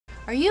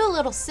Are you a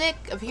little sick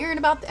of hearing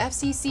about the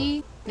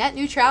FCC, net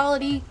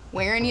neutrality,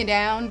 wearing you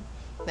down?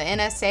 The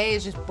NSA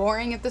is just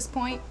boring at this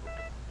point?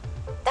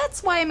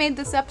 That's why I made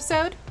this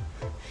episode.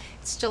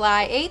 It's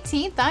July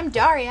 18th, I'm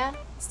Daria.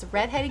 It's the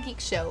Redheaded Geek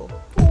Show.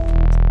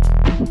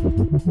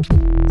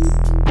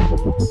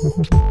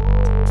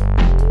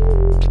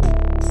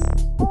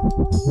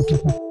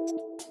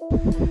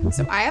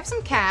 So I have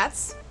some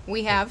cats.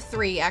 We have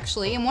 3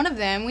 actually, and one of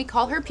them, we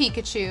call her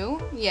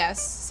Pikachu. Yes,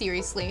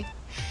 seriously.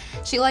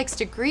 She likes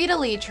to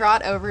greedily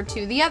trot over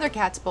to the other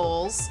cat's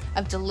bowls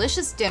of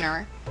delicious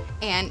dinner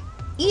and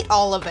eat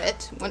all of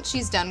it once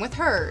she's done with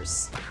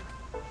hers.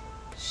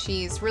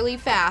 She's really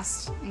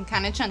fast and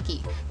kind of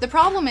chunky. The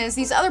problem is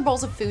these other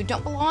bowls of food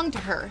don't belong to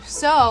her.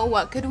 So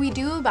what could we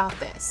do about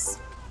this?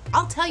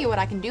 I'll tell you what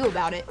I can do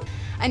about it.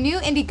 A new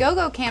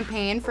Indiegogo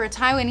campaign for a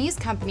Taiwanese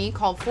company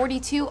called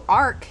 42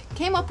 Arc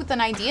came up with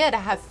an idea to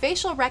have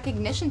facial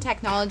recognition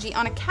technology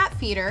on a cat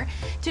feeder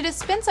to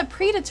dispense a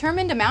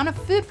predetermined amount of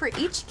food for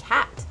each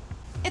cat.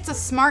 It's a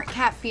smart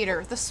cat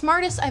feeder, the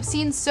smartest I've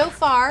seen so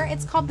far.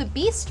 It's called the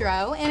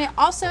Bistro, and it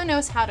also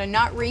knows how to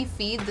not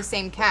refeed the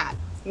same cat.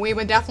 We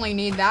would definitely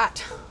need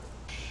that.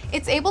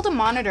 It's able to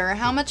monitor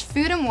how much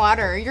food and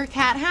water your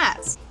cat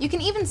has. You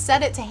can even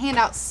set it to hand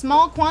out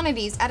small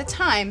quantities at a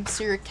time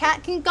so your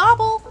cat can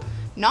gobble,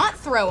 not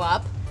throw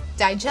up,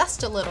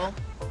 digest a little,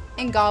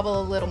 and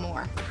gobble a little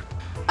more.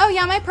 Oh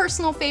yeah, my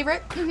personal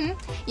favorite,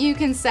 you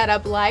can set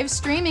up live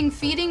streaming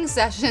feeding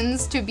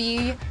sessions to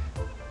be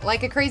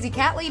like a crazy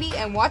cat lady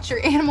and watch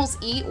your animals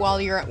eat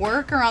while you're at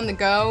work or on the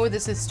go.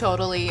 This is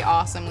totally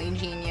awesomely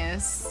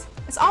genius.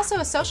 It's also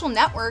a social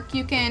network.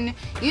 You can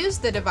use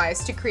the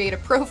device to create a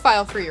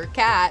profile for your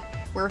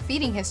cat where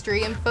feeding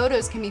history and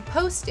photos can be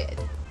posted.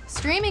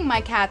 Streaming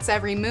my cat's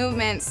every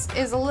movements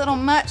is a little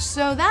much,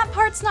 so that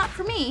part's not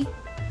for me,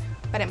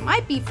 but it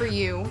might be for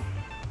you.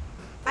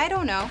 I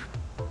don't know.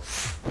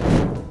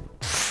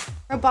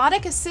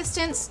 Robotic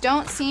assistants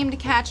don't seem to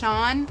catch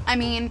on. I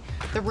mean,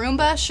 the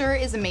Roomba sure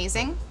is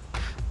amazing,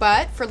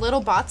 but for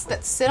little bots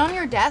that sit on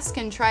your desk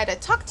and try to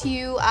talk to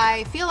you,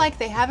 I feel like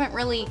they haven't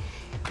really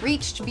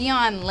reached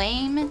beyond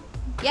lame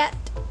yet.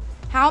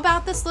 How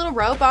about this little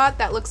robot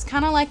that looks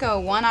kind of like a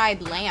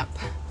one-eyed lamp?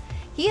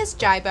 He is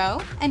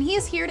Jibo, and he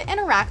is here to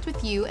interact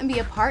with you and be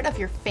a part of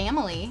your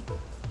family.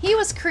 He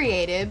was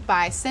created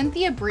by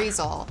Cynthia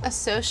Breezel, a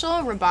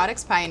social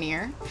robotics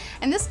pioneer,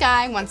 and this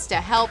guy wants to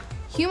help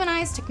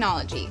humanize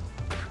technology,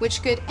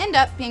 which could end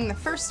up being the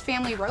first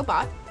family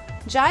robot.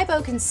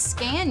 Jibo can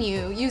scan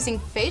you using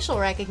facial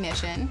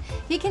recognition.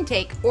 He can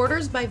take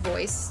orders by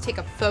voice, take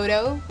a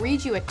photo,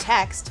 read you a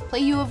text, play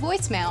you a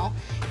voicemail.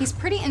 He's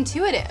pretty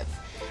intuitive.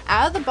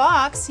 Out of the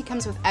box, he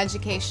comes with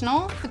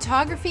educational,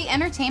 photography,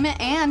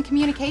 entertainment, and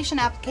communication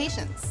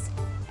applications.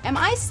 Am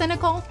I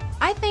cynical?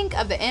 I think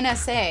of the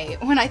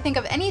NSA when I think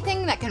of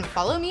anything that can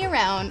follow me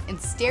around and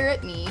stare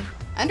at me,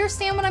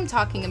 understand what I'm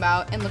talking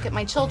about, and look at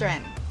my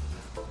children.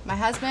 My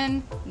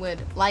husband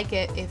would like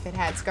it if it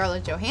had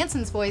Scarlett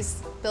Johansson's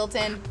voice built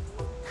in.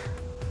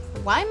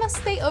 Why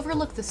must they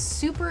overlook the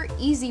super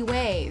easy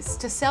ways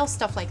to sell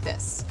stuff like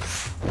this?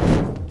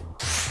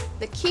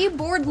 The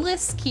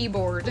keyboardless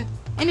keyboard,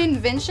 an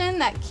invention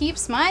that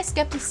keeps my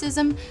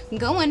skepticism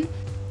going.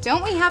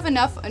 Don't we have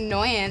enough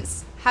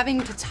annoyance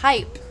having to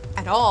type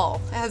at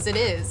all as it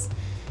is?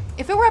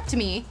 If it were up to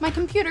me, my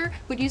computer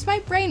would use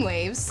my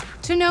brainwaves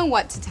to know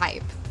what to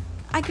type.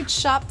 I could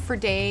shop for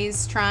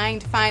days trying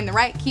to find the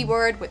right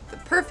keyboard with the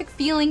perfect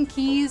feeling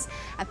keys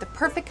at the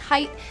perfect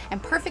height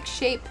and perfect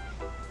shape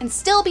and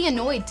still be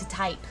annoyed to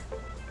type.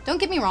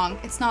 Don't get me wrong,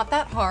 it's not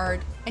that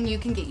hard and you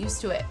can get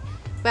used to it,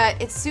 but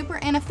it's super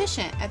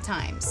inefficient at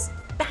times.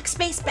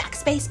 Backspace,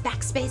 backspace,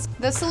 backspace.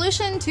 The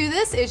solution to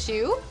this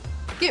issue,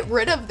 get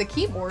rid of the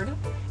keyboard.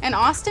 An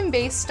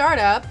Austin-based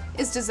startup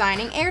is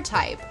designing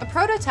AirType, a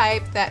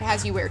prototype that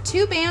has you wear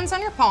 2 bands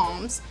on your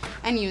palms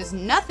and use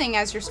nothing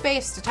as your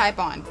space to type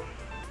on.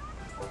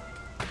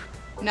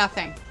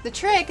 Nothing. The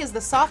trick is the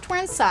software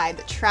inside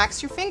that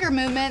tracks your finger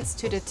movements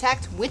to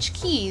detect which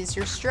keys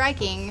you're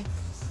striking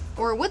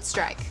or would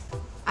strike.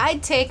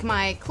 I'd take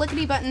my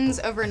clickety buttons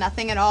over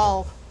nothing at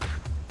all.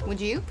 Would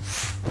you?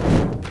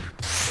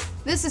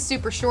 This is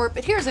super short,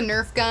 but here's a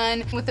Nerf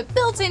gun with a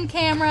built-in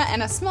camera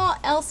and a small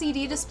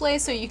LCD display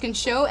so you can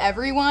show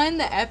everyone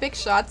the epic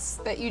shots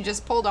that you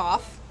just pulled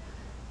off.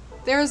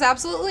 There is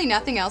absolutely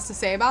nothing else to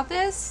say about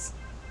this.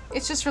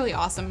 It's just really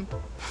awesome.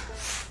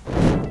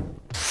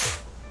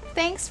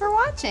 Thanks for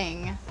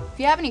watching. If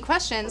you have any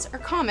questions or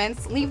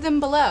comments, leave them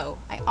below.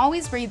 I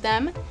always read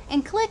them.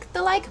 And click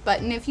the like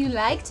button if you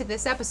liked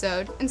this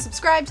episode, and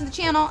subscribe to the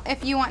channel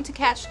if you want to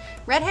catch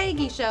Redheaded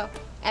Geek Show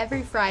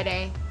every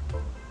Friday.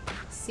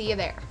 See you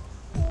there.